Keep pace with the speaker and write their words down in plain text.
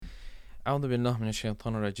أعوذ بالله من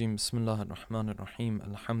الشيطان الرجيم بسم الله الرحمن الرحيم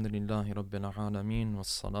الحمد لله رب العالمين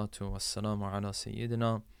والصلاة والسلام على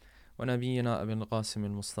سيدنا ونبينا أبي القاسم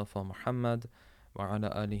المصطفى محمد وعلى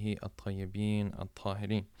آله الطيبين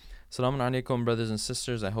الطاهرين. Assalamu alaikum, brothers and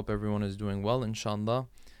sisters. I hope everyone is doing well, inshallah.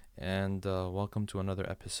 And welcome to another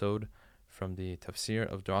episode from the Tafsir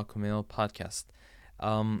of Dua Kumail podcast.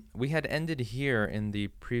 We had ended here in the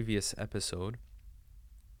previous episode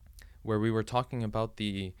where we were talking about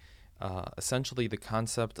the essentially the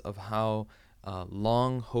concept of how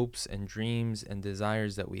long hopes and dreams and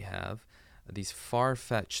desires that we have, these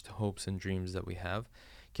far-fetched hopes and dreams that we have,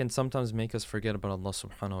 can sometimes make us forget about Allah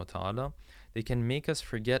subhanahu wa ta'ala. They can make us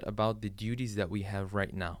forget about the duties that we have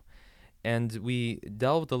right now. And we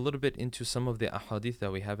delved a little bit into some of the ahadith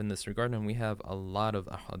that we have in this regard, and we have a lot of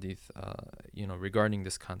ahadith, regarding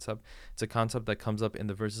this concept. It's a concept that comes up in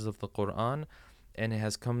the verses of the Quran, and it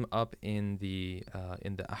has come up in the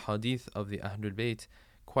ahadith of the Ahlul Bayt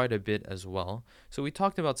quite a bit as well. So we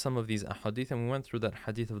talked about some of these ahadith, and we went through that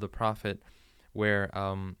hadith of the Prophet where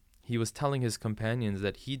he was telling his companions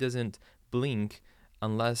that he doesn't blink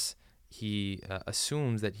unless he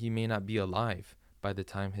assumes that he may not be alive by the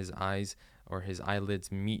time his eyes or his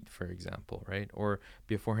eyelids meet, for example, right? Or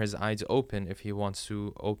before his eyes open, if he wants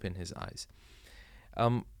to open his eyes.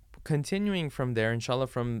 Continuing from there, inshallah,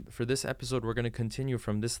 for this episode, we're going to continue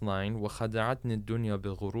from this line, وَخَدَعَتْنِ الدُّنْيَا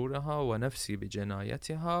بِغُرُورِهَا وَنَفْسِي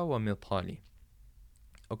بِجَنَايَتِهَا وَمِطَالِي.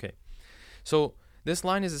 Okay, so this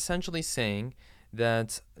line is essentially saying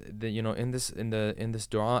that in this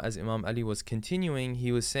dua, as Imam Ali was continuing,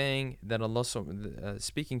 he was saying that Allah,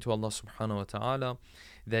 speaking to Allah subhanahu wa ta'ala,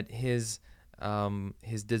 that his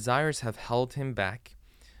desires have held him back,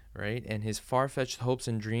 right? And his far-fetched hopes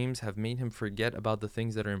and dreams have made him forget about the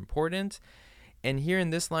things that are important. And here in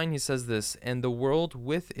this line, he says this, and the world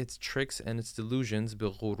with its tricks and its delusions,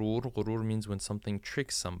 بِغُرُور, ghurur means when something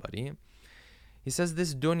tricks somebody. He says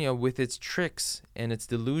this dunya with its tricks and its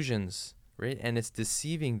delusions, right? And it's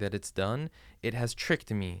deceiving that it's done, it has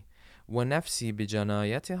tricked me. وَنَفْسِي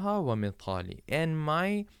بِجَنَايَتِهَا وَمِطَالِي. And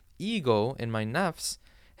my ego and my nafs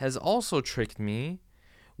has also tricked me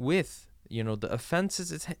with the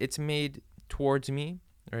offenses it's made towards me,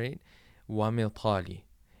 right? وَمِطَالِي.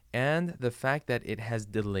 And the fact that it has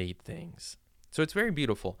delayed things. So it's very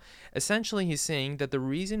beautiful. Essentially, he's saying that the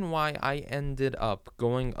reason why I ended up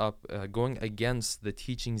going against the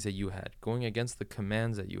teachings that you had, going against the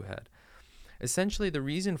commands that you had, essentially the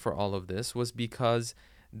reason for all of this was because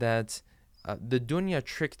that the dunya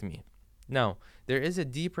tricked me. Now, there is a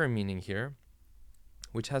deeper meaning here,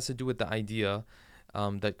 which has to do with the idea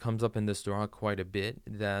that comes up in this dua quite a bit,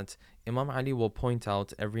 that Imam Ali will point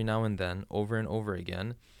out every now and then, over and over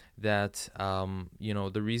again, that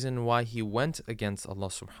the reason why he went against Allah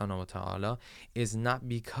subhanahu wa ta'ala is not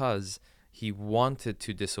because he wanted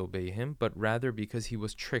to disobey him, but rather because he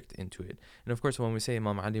was tricked into it. And of course, when we say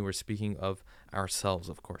Imam Ali, we're speaking of ourselves,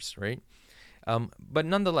 of course, right? But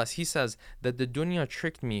nonetheless, he says that the dunya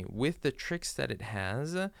tricked me with the tricks that it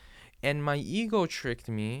has, and my ego tricked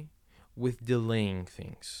me with delaying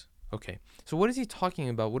things. Okay, so what is he talking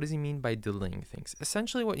about? What does he mean by delaying things?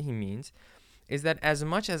 Essentially, what he means is that as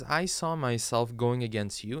much as I saw myself going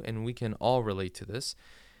against you, and we can all relate to this,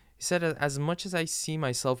 he said, as much as I see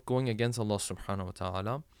myself going against Allah subhanahu wa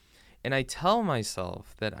ta'ala, and I tell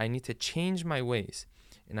myself that I need to change my ways,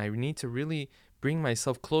 and I need to really bring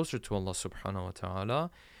myself closer to Allah subhanahu wa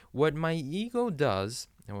ta'ala, what my ego does,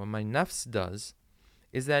 and what my nafs does,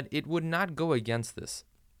 is that it would not go against this.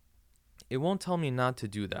 It won't tell me not to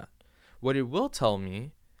do that. What it will tell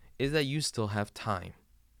me is that you still have time.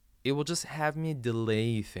 It will just have me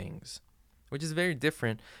delay things, which is very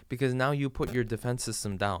different because now you put your defense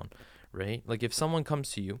system down, right? Like if someone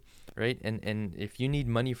comes to you, right, and if you need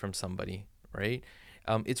money from somebody, right,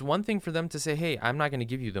 it's one thing for them to say, hey, I'm not going to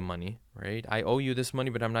give you the money, right? I owe you this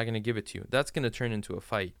money, but I'm not going to give it to you. That's going to turn into a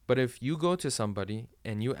fight. But if you go to somebody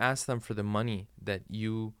and you ask them for the money that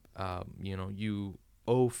you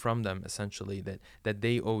owe from them, essentially, that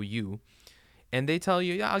they owe you, and they tell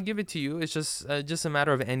you, yeah, I'll give it to you, it's just a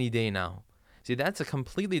matter of any day now. See, that's a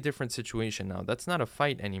completely different situation now. That's not a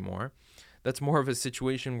fight anymore. That's more of a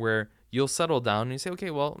situation where you'll settle down and you say, okay,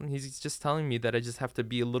 well, he's just telling me that I just have to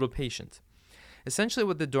be a little patient. Essentially,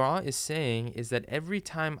 what the dua is saying is that every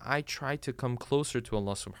time I try to come closer to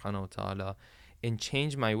Allah subhanahu wa ta'ala and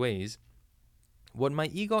change my ways, what my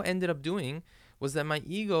ego ended up doing was that my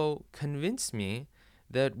ego convinced me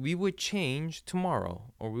that we would change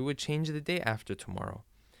tomorrow, or we would change the day after tomorrow.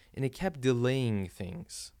 And it kept delaying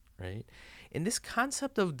things, right? And this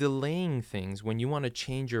concept of delaying things when you want to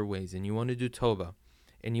change your ways and you want to do tawbah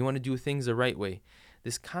and you want to do things the right way,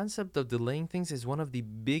 this concept of delaying things is one of the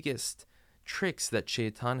biggest tricks that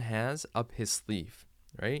shaitan has up his sleeve,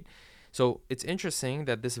 right? So it's interesting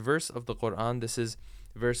that this verse of the Quran, this is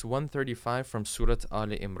verse 135 from Surah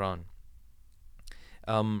Ali Imran.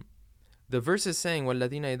 The verse is saying,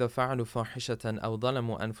 وَالَّذِينَ إِذَا فَعَلُوا فَاحِشَةً أَوْ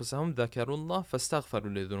ظَلَمُوا أَنفُسَهُمْ ذَكَرُوا اللَّهَ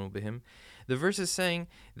فَاسْتَغْفَرُوا لِذُنُوبِهِمْ. The verse is saying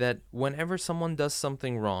that whenever someone does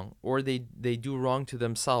something wrong, or they do wrong to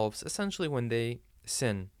themselves, essentially when they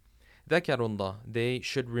sin, ذَكَرُوا اللَّهَ, they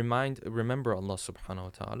should remember Allah subhanahu wa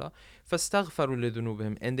ta'ala, فَاسْتَغْفَرُوا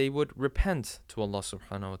لِذُنُوبِهِمْ, and they would repent to Allah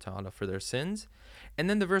subhanahu wa ta'ala for their sins. And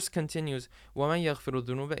then the verse continues, وَمَنْ يَغْفِرُ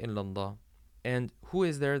الذُّنُوبَ إِلَّا اللَّهِ. And who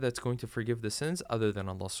is there that's going to forgive the sins other than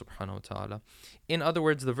Allah subhanahu wa ta'ala? In other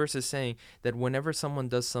words, the verse is saying that whenever someone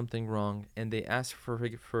does something wrong and they ask for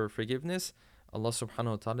forgiveness, Allah subhanahu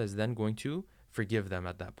wa ta'ala is then going to forgive them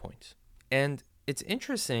at that point. And it's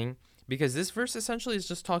interesting because this verse essentially is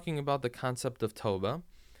just talking about the concept of tawbah.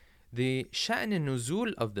 The sha'n and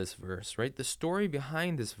nuzul of this verse, right? The story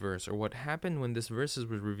behind this verse, or what happened when this verse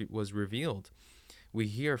was revealed. We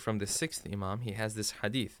hear from the sixth Imam, he has this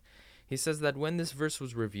hadith. He says that when this verse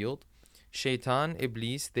was revealed, Shaitan,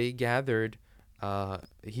 Iblis, he gathered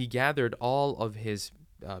all of his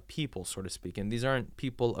people, so to speak. And these aren't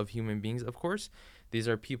people of human beings, of course. These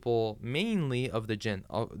are people mainly of the jinn.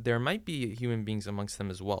 There might be human beings amongst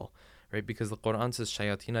them as well, right? Because the Quran says,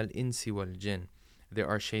 Shayatin al-insi wal-jinn. There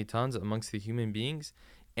are shaitans amongst the human beings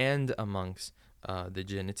and amongst the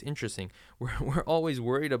jinn. It's interesting. We're always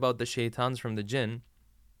worried about the shaitans from the jinn.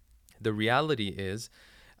 The reality is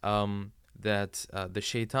that the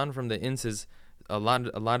shaitan from the ins is a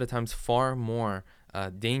lot of times far more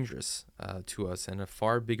dangerous to us and a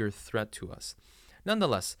far bigger threat to us.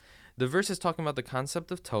 Nonetheless, the verse is talking about the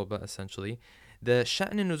concept of tawbah, essentially. The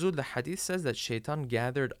sha'n nuzul, the hadith says that shaitan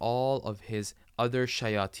gathered all of his other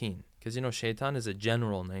shayateen. Because, shaitan is a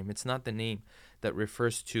general name. It's not the name that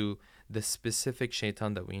refers to the specific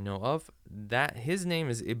shaitan that we know of. That his name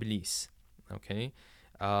is Iblis, okay?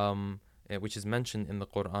 Which is mentioned in the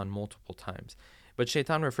Quran multiple times. But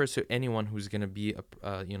shaitan refers to anyone who's going to be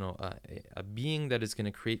a being that is going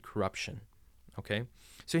to create corruption. Okay?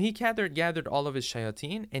 So he gathered all of his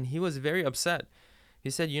shayateen, and he was very upset. He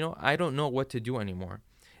said, I don't know what to do anymore.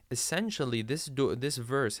 Essentially, this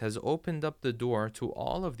verse has opened up the door to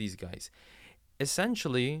all of these guys.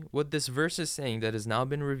 Essentially, what this verse is saying that has now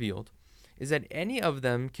been revealed is that any of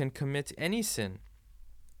them can commit any sin.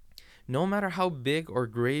 No matter how big or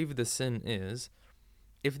grave the sin is,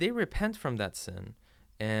 if they repent from that sin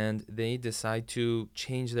and they decide to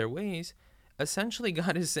change their ways, essentially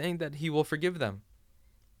God is saying that He will forgive them.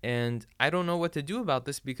 And I don't know what to do about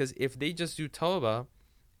this, because if they just do tawbah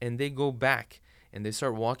and they go back and they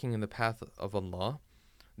start walking in the path of Allah,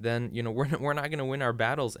 then we're not going to win our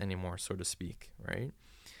battles anymore, so to speak, right?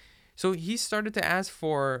 So he started to ask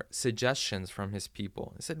for suggestions from his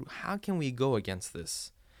people. He said, how can we go against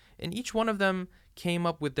this? And each one of them came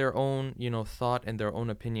up with their own, thought and their own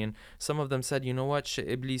opinion. Some of them said,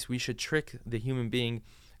 Iblis, we should trick the human being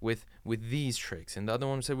with these tricks. And the other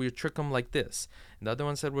one said, we'll trick him like this. And the other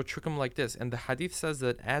one said, we'll trick him like this. And the hadith says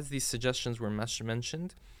that as these suggestions were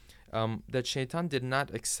mentioned, that shaitan did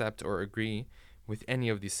not accept or agree with any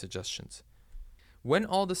of these suggestions. When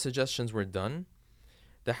all the suggestions were done,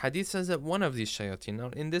 the hadith says that one of these shayateen, now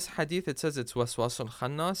in this hadith it says it's waswasul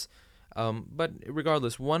khannas, but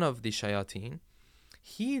regardless, one of the shayateen,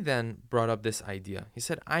 he then brought up this idea. He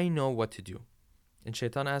said, I know what to do. And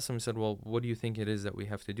shaitan asked him, he said, well, what do you think it is that we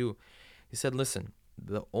have to do? He said, listen,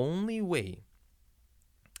 the only way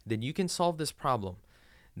that you can solve this problem,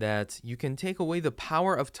 that you can take away the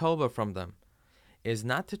power of tawbah from them, is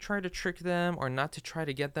not to try to trick them or not to try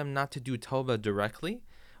to get them not to do tawbah directly.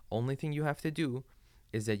 Only thing you have to do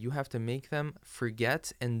is that you have to make them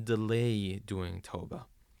forget and delay doing tawbah.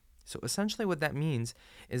 So essentially what that means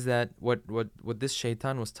is that what this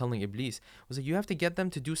shaitan was telling Iblis was that you have to get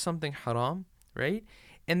them to do something haram, right?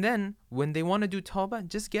 And then when they want to do tawbah,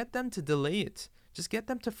 just get them to delay it. Just get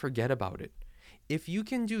them to forget about it. If you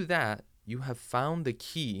can do that, you have found the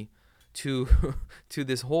key to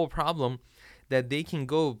this whole problem, that they can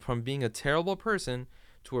go from being a terrible person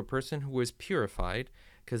to a person who is purified.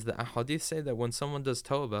 Because the ahadith say that when someone does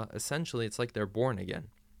tawbah, essentially it's like they're born again,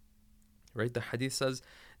 right? The hadith says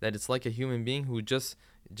that it's like a human being who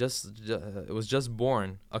was just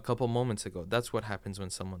born a couple moments ago. That's what happens when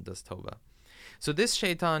someone does tawbah. So this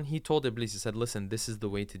shaitan, he told Iblis, he said, listen, this is the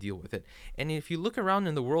way to deal with it. And if you look around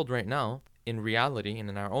in the world right now, in reality, and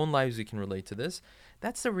in our own lives we can relate to this,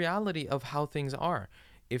 that's the reality of how things are.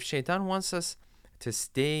 If shaitan wants us to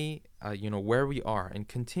stay, where we are and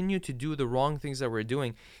continue to do the wrong things that we're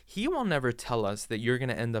doing, He will never tell us that you're going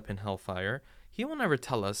to end up in hellfire. He will never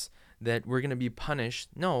tell us that we're going to be punished.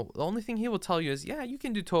 No, the only thing He will tell you is, yeah, you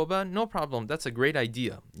can do tawbah, no problem. That's a great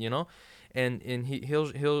idea, and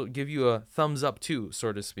he'll give you a thumbs up too,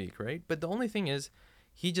 so to speak, right? But the only thing is,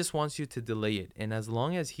 He just wants you to delay it, and as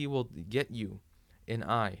long as He will get you and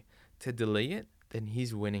I to delay it, then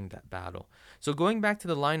He's winning that battle. So going back to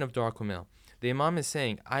the line of Dua Kumail, the Imam is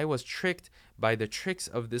saying, I was tricked by the tricks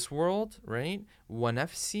of this world, right? Wa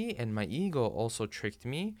nafsi, and my ego also tricked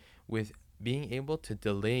me with being able to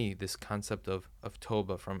delay this concept of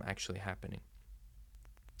tawbah from actually happening.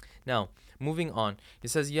 Now, moving on, it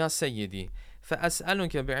says, Ya Sayyidi,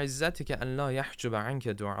 فَأَسْأَلُكَ بِعِزَّتِكَ أَنْ لَا يَحْجُبَ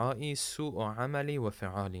عَنْكَ دُعَائِي سُوءُ عَمَلِي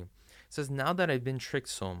وَفِعَالِي. It says, now that I've been tricked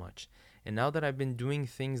so much, and now that I've been doing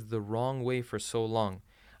things the wrong way for so long,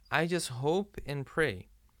 I just hope and pray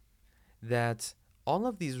that all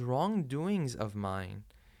of these wrongdoings of mine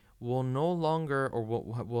will no longer, or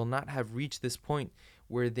will not have reached this point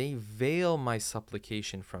where they veil my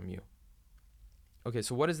supplication from you. Okay,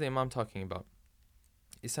 so what is the Imam talking about?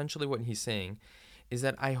 Essentially what he's saying is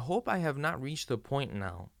that I hope I have not reached the point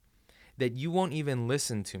now that you won't even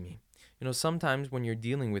listen to me. Sometimes when you're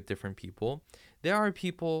dealing with different people, there are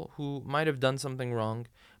people who might have done something wrong,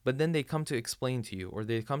 but then they come to explain to you, or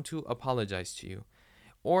they come to apologize to you,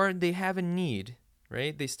 or they have a need,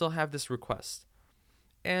 right? They still have this request.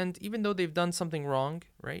 And even though they've done something wrong,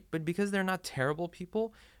 right? But because they're not terrible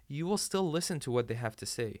people, you will still listen to what they have to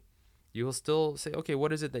say. You will still say, okay,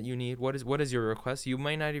 what is it that you need? What is your request? You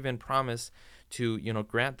might not even promise to,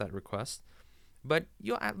 grant that request, but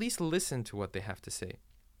you'll at least listen to what they have to say.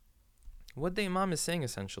 What the Imam is saying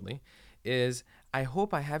essentially is, I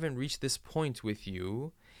hope I haven't reached this point with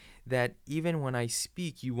you that even when I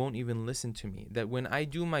speak, you won't even listen to me. That when I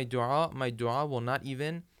do my dua will not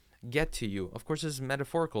even get to you. Of course, this is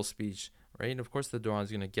metaphorical speech, right? Of course, the dua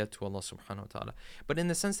is going to get to Allah subhanahu wa ta'ala. But in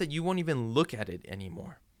the sense that you won't even look at it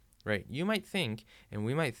anymore, right? You might think, and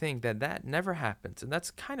we might think, that never happens. And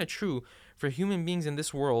that's kind of true for human beings in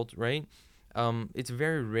this world, right? It's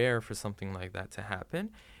very rare for something like that to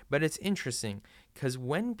happen. But it's interesting because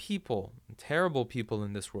when people, terrible people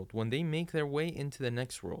in this world, when they make their way into the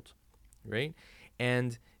next world, right,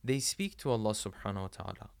 and they speak to Allah subhanahu wa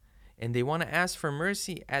ta'ala, and they want to ask for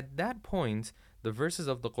mercy, at that point, the verses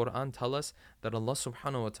of the Quran tell us that Allah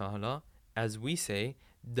subhanahu wa ta'ala, as we say,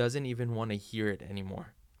 doesn't even want to hear it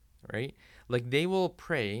anymore, right? Like they will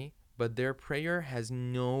pray, but their prayer has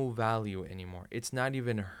no value anymore. It's not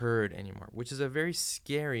even heard anymore, which is a very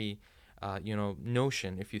scary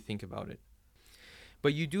notion if you think about it.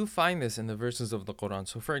 But you do find this in the verses of the Quran.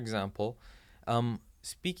 So for example,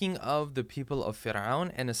 speaking of the people of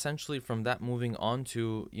Fir'aun, and essentially from that moving on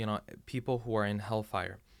to people who are in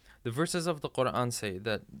hellfire, the verses of the Quran say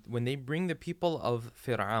that when they bring the people of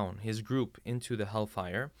Fir'aun, his group, into the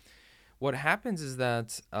hellfire, what happens is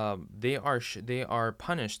that they are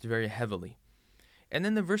punished very heavily. And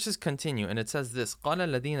then the verses continue, and it says this: قَالَ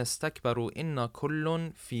الَّذِينَ اسْتَكْبَرُوا إِنَّا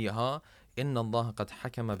كُلٌّ فِيهَا إِنَّ اللَّهَ قَدْ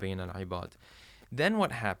حَكَمَ بَيْنَ الْعِبَادِ. Then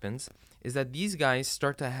what happens is that these guys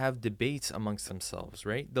start to have debates amongst themselves,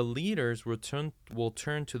 right? The leaders will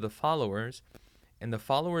turn to the followers, and the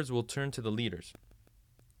followers will turn to the leaders.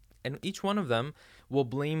 And each one of them will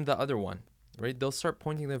blame the other one, right? They'll start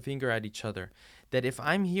pointing the finger at each other. That if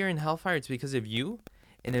I'm here in hellfire, it's because of you.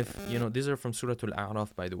 And if, these are from Surah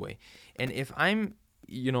Al-A'raf, by the way. And if I'm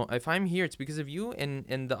here, it's because of you.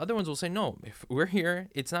 And the other ones will say, no, if we're here,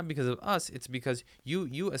 it's not because of us. It's because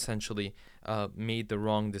you essentially made the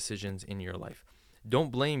wrong decisions in your life.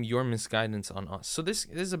 Don't blame your misguidance on us. So this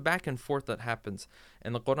is a back and forth that happens.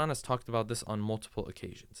 And the Quran has talked about this on multiple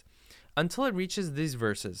occasions. Until it reaches these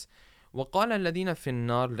verses. وَقَالَ الَّذِينَ فِي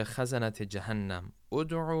النَّارِ لِخَزَنَةِ جَهَنَّمَ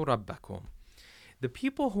أُدْعُوا رَبَّكُمْ. The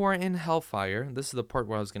people who are in hellfire, this is the part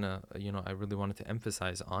where I really wanted to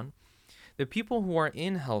emphasize on. The people who are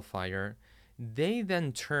in hellfire, they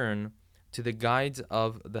then turn to the guides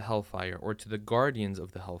of the hellfire, or to the guardians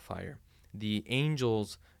of the hellfire, the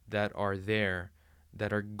angels that are there,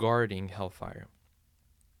 that are guarding hellfire.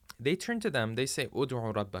 They turn to them, they say,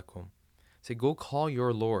 Ud'u rabbakum. Say, go call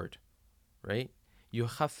your Lord, right?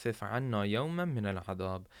 يُخَفِّفْ عَنَّا يَوْمًا مِنَ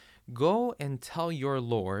الْعَذَابِ. Go and tell your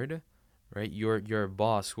Lord, right, your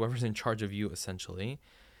boss, whoever's in charge of you essentially,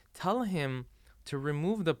 tell him to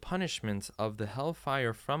remove the punishments of the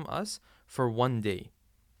hellfire from us for one day.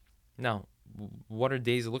 Now, what do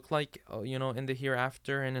days look like, in the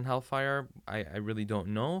hereafter and in hellfire? I really don't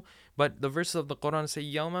know. But the verses of the Quran say,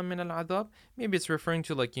 يَوْمًا مِنَ الْعَذَابِ. Maybe it's referring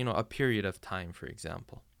to a period of time, for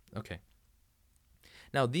example. Okay.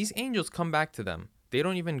 Now, these angels come back to them. They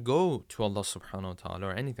don't even go to Allah subhanahu wa ta'ala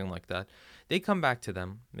or anything like that. They come back to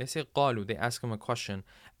them. They say, قالوا, they ask them a question.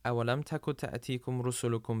 أَوَلَمْ تَكُ تَأْتِيكُمْ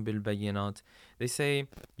رُسُلُكُمْ بِالْبَيِّنَاتِ. They say,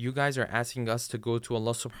 you guys are asking us to go to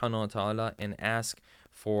Allah subhanahu wa ta'ala and ask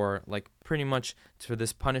for, like, pretty much for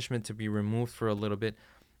this punishment to be removed for a little bit.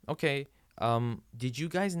 Okay, did you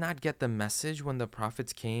guys not get the message when the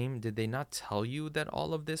prophets came? Did they not tell you that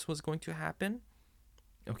all of this was going to happen?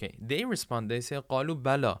 Okay, they respond, they say, قَالُوا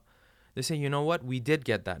بَلَى. They say, you know what? We did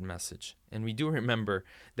get that message. And we do remember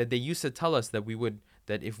that they used to tell us that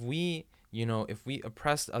that if we, if we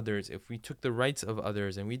oppressed others, if we took the rights of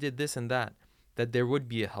others and we did this and that there would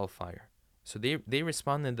be a hellfire. So they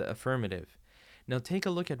respond in the affirmative. Now take a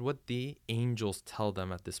look at what the angels tell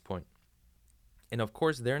them at this point. And of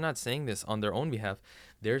course, they're not saying this on their own behalf.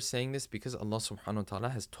 They're saying this because Allah subhanahu wa ta'ala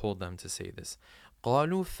has told them to say this.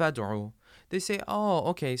 قَالُوا فَادْعُوا. They say, oh,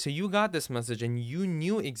 okay, so you got this message and you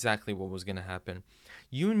knew exactly what was going to happen.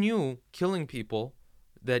 You knew killing people,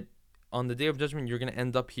 that on the Day of Judgment you're going to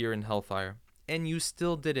end up here in hellfire. And you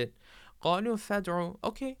still did it. قَالُوا فَادْعُوا.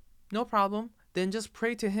 Okay, no problem. Then just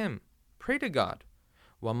pray to Him. Pray to God.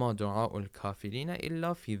 وَمَا دُعَاءُ الْكَافِرِينَ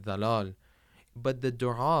إِلَّا فِي ضَلَالٍ. But the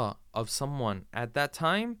dua of someone at that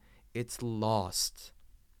time, it's lost.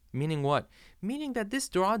 Meaning what? Meaning that this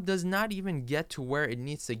dua does not even get to where it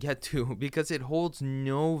needs to get to because it holds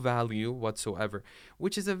no value whatsoever,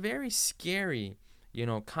 which is a very scary,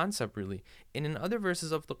 concept really. And in other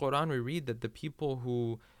verses of the Quran, we read that the people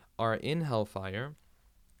who are in hellfire,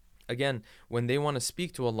 again, when they want to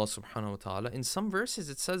speak to Allah subhanahu wa ta'ala, in some verses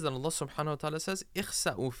it says that Allah subhanahu wa ta'ala says,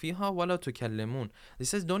 إِخْسَأُوا فِيهَا وَلَا تُكَلِّمُونَ. He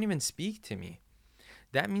says, don't even speak to me.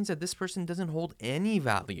 That means that this person doesn't hold any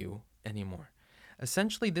value anymore.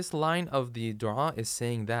 Essentially, this line of the dua is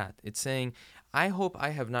saying that. It's saying, I hope I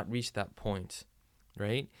have not reached that point,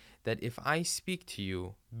 right? That if I speak to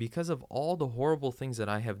you because of all the horrible things that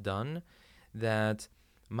I have done, that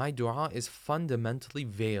my dua is fundamentally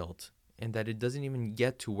veiled and that it doesn't even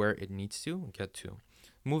get to where it needs to get to.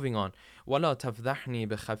 Moving on. وَلَا تَفْضَحْنِي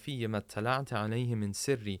بِخَفِيِّ مَا اطَّلَعْتَ عَلَيْهِ مِنْ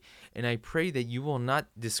سِرِّي. And I pray that you will not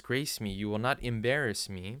disgrace me, you will not embarrass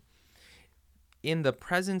me in the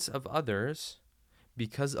presence of others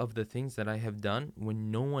because of the things that I have done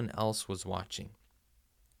when no one else was watching.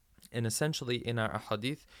 And essentially in our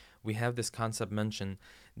hadith, we have this concept mentioned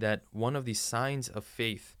that one of the signs of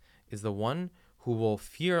faith is the one who will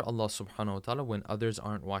fear Allah subhanahu wa ta'ala when others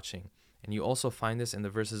aren't watching. And you also find this in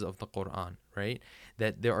the verses of the Quran, right?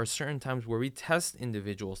 That there are certain times where we test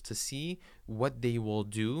individuals to see what they will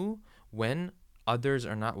do when others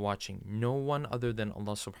are not watching. No one other than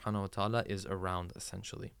Allah subhanahu wa ta'ala is around,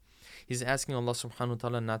 essentially. He's asking Allah subhanahu wa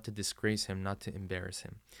ta'ala not to disgrace him, not to embarrass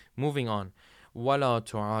him. Moving on. وَلَا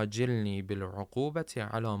تُعَاجِلْنِي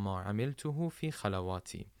بِالْعُقُوبَةِ عَلَى مَا عَمِلْتُهُ فِي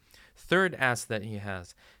خَلَوَاتِي. Third ask that he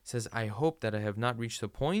has says, I hope that I have not reached the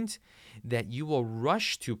point that you will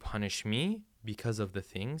rush to punish me because of the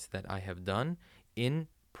things that I have done in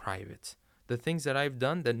private. The things that I've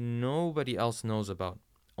done that nobody else knows about,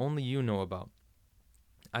 only you know about.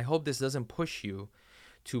 I hope this doesn't push you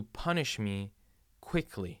to punish me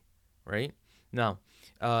quickly, right? Now,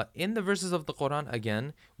 in the verses of the Quran,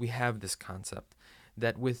 again, we have this concept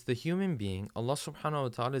that with the human being, Allah subhanahu wa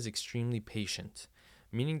ta'ala is extremely patient.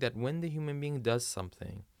 Meaning that when the human being does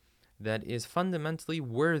something that is fundamentally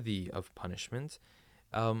worthy of punishment,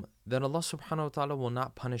 that Allah subhanahu wa ta'ala will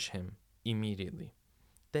not punish him immediately.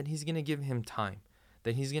 That He's going to give him time.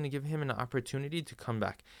 That He's going to give him an opportunity to come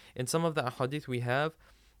back. In some of the ahadith we have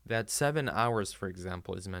that 7 hours, for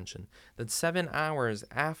example, is mentioned. That 7 hours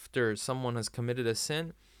after someone has committed a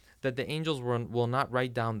sin, that the angels will not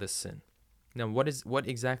write down this sin. Now, what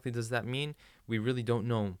exactly does that mean? We really don't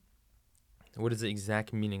know. What is the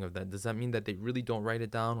exact meaning of that? Does that mean that they really don't write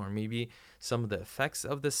it down, or maybe some of the effects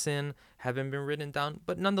of the sin haven't been written down?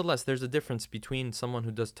 But nonetheless, there's a difference between someone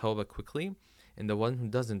who does tawbah quickly and the one who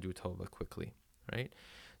doesn't do tawbah quickly, right?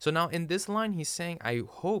 So now in this line, he's saying, I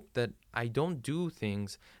hope that I don't do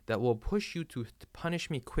things that will push you to punish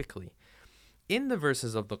me quickly. In the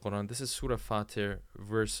verses of the Quran, this is Surah Fatir,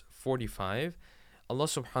 verse 45, Allah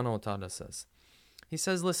subhanahu wa ta'ala says, He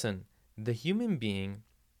says, listen, the human being,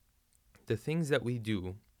 the things that we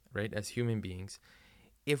do, right, as human beings,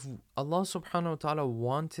 if Allah subhanahu wa ta'ala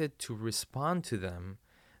wanted to respond to them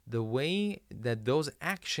the way that those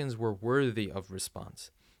actions were worthy of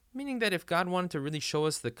response, meaning that if God wanted to really show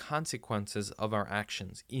us the consequences of our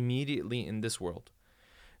actions immediately in this world,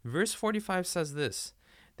 verse 45 says this,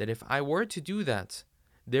 that if I were to do that,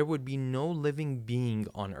 there would be no living being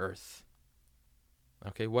on earth.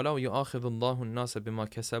 Okay, وَلَوْ يُؤَاخِذُ اللَّهُ النَّاسَ بِمَا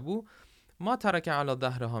كَسَبُوا مَا تَرَكَ عَلَى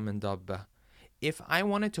ظَهْرِهَا مِنْ دَابَّةٍ. if I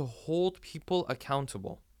wanted to hold people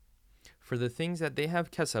accountable for the things that they have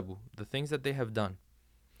kasabu, the things that they have done,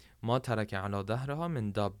 ما ترك على ظهرها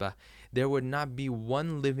من دابة, there would not be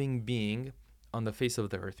one living being on the face of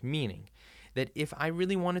the earth. Meaning that if I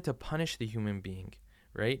really wanted to punish the human being,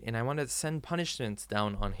 right, and I wanted to send punishments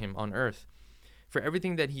down on him on earth for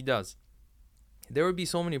everything that he does, there would be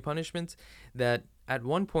so many punishments that at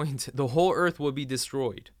one point the whole earth would be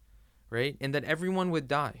destroyed, right, and that everyone would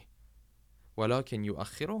die. وَلَكِنْ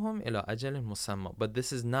يُؤَخِّرُهُمْ إِلَى أَجَلٍ مُسَمَّى. But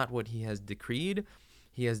this is not what he has decreed.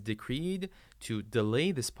 He has decreed to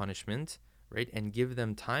delay this punishment, right, and give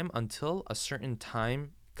them time until a certain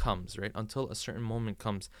time comes, right, until a certain moment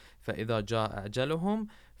comes. فَإِذَا جَاءَ أَجَلُهُمْ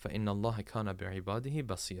فَإِنَّ اللَّهَ كَانَ بِعِبَادِهِ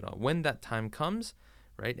بَصِيرًا. When that time comes,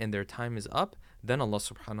 right, and their time is up, then Allah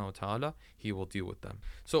subhanahu wa ta'ala, He will deal with them.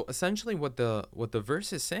 So essentially what the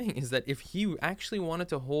verse is saying is that if He actually wanted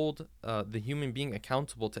to hold the human being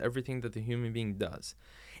accountable to everything that the human being does,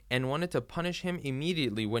 and wanted to punish him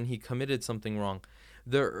immediately when he committed something wrong,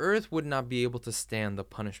 the earth would not be able to stand the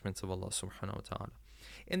punishments of Allah subhanahu wa ta'ala.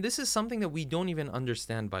 And this is something that we don't even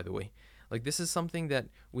understand, by the way. Like, this is something that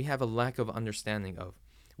we have a lack of understanding of.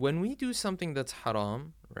 When we do something that's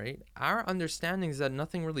haram, right, our understanding is that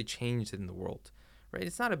nothing really changed in the world, right?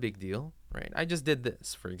 It's not a big deal, right? I just did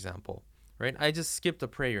this, for example, right? I just skipped a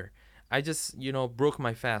prayer. I just, broke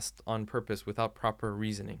my fast on purpose without proper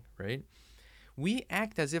reasoning, right? We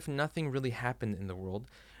act as if nothing really happened in the world,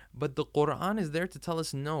 but the Quran is there to tell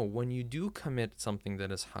us, no, when you do commit something that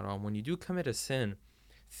is haram, when you do commit a sin,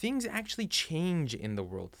 things actually change in the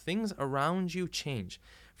world. Things around you change.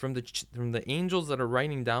 From the angels that are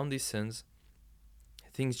writing down these sins,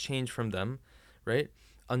 things change from them, right?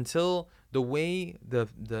 Until the way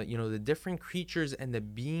the different creatures and the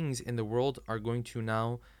beings in the world are going to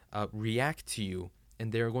now react to you,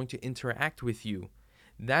 and they are going to interact with you.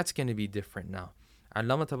 That's going to be different now.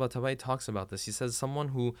 Allama Tabatabai talks about this. He says someone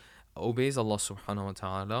who obeys Allah subhanahu wa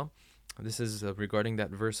ta'ala, this is regarding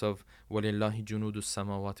that verse of وَلِلَّهِ جُنُودُ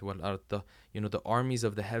السَّمَاوَاتِ وَالْأَرْضِ. The armies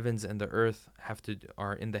of the heavens and the earth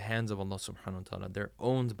are in the hands of Allah subhanahu wa ta'ala. They're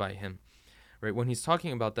owned by Him. Right? When he's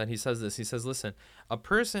talking about that, he says this. He says, listen, a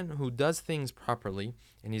person who does things properly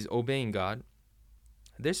and he's obeying God,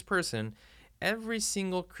 this person, every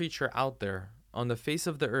single creature out there on the face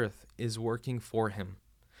of the earth is working for him.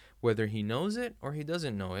 Whether he knows it or he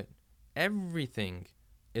doesn't know it, everything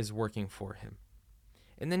is working for him.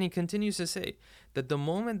 And then he continues to say that the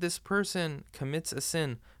moment this person commits a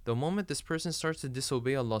sin, the moment this person starts to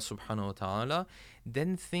disobey Allah subhanahu wa ta'ala,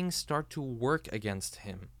 then things start to work against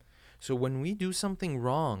him. So when we do something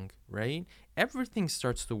wrong, right, everything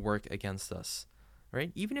starts to work against us,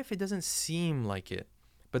 right? Even if it doesn't seem like it,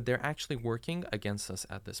 but they're actually working against us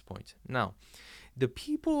at this point. Now, the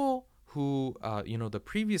people who, the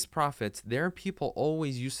previous prophets, their people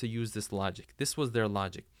always used to use this logic. This was their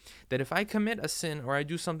logic. That if I commit a sin or I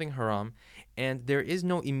do something haram, and there is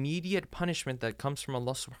no immediate punishment that comes from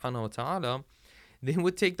Allah subhanahu wa ta'ala, they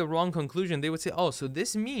would take the wrong conclusion. They would say, oh, so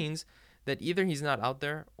this means that either He's not out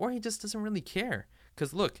there or He just doesn't really care.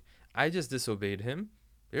 Because look, I just disobeyed Him.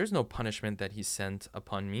 There's no punishment that He sent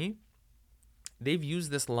upon me. They've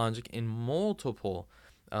used this logic in multiple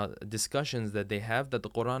discussions that they have, that the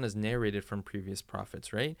Quran has narrated from previous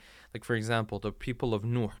prophets, right? Like, for example, the people of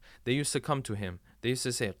Nuh, they used to come to him. They used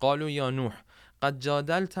to say, قَالُوا يَا نُوحْ قَدْ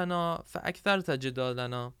جَادَلْتَنَا فَأَكْثَرْتَ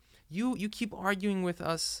جِدَالَنَا. You keep arguing with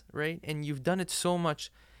us, right? And you've done it so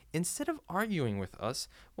much. Instead of arguing with us,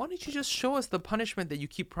 why don't you just show us the punishment that you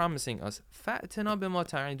keep promising us? فَأْتِنَا بِمَا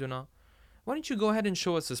تَعِدُنَا. Why don't you go ahead and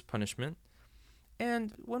show us this punishment?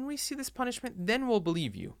 And when we see this punishment, then we'll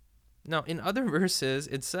believe you. Now, in other verses,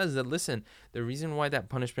 it says that, listen, the reason why that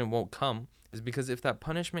punishment won't come is because if that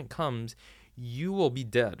punishment comes, you will be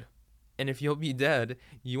dead. And if you'll be dead,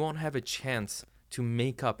 you won't have a chance to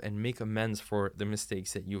make up and make amends for the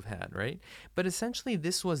mistakes that you've had, right? But essentially,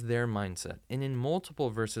 this was their mindset. And in multiple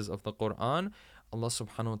verses of the Quran, Allah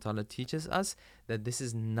subhanahu wa ta'ala teaches us that this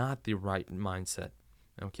is not the right mindset.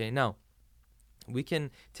 Okay, now, we can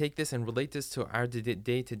take this and relate this to our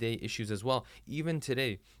day-to-day issues as well. Even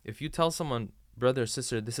today, if you tell someone, brother,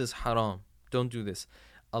 sister, this is haram, don't do this,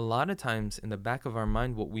 a lot of times in the back of our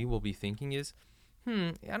mind, what we will be thinking is,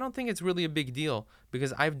 I don't think it's really a big deal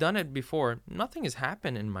because I've done it before. Nothing has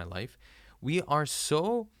happened in my life. We are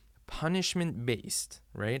so punishment-based,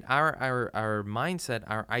 right? Our mindset,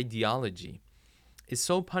 our ideology is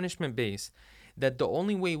so punishment-based that the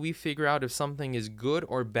only way we figure out if something is good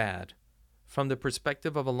or bad from the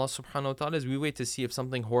perspective of Allah subhanahu wa ta'ala is we wait to see if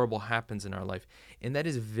something horrible happens in our life. And that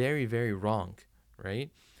is very, very wrong,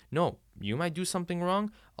 right? No, you might do something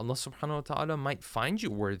wrong. Allah subhanahu wa ta'ala might find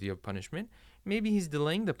you worthy of punishment. maybe he's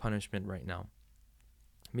delaying the punishment right now.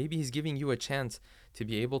 Maybe he's giving you a chance to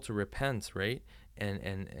be able to repent, right?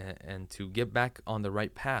 And to get back on the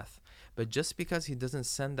right path. But just because he doesn't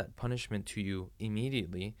send that punishment to you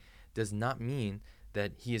immediately does not mean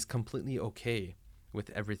that he is completely okay with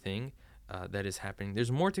everything that is happening.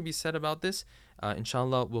 There's more to be said about this.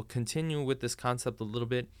 Inshallah, we'll continue with this concept a little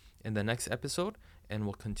bit in the next episode, and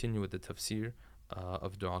we'll continue with the tafsir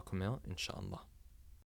of Dua Kumail, inshallah.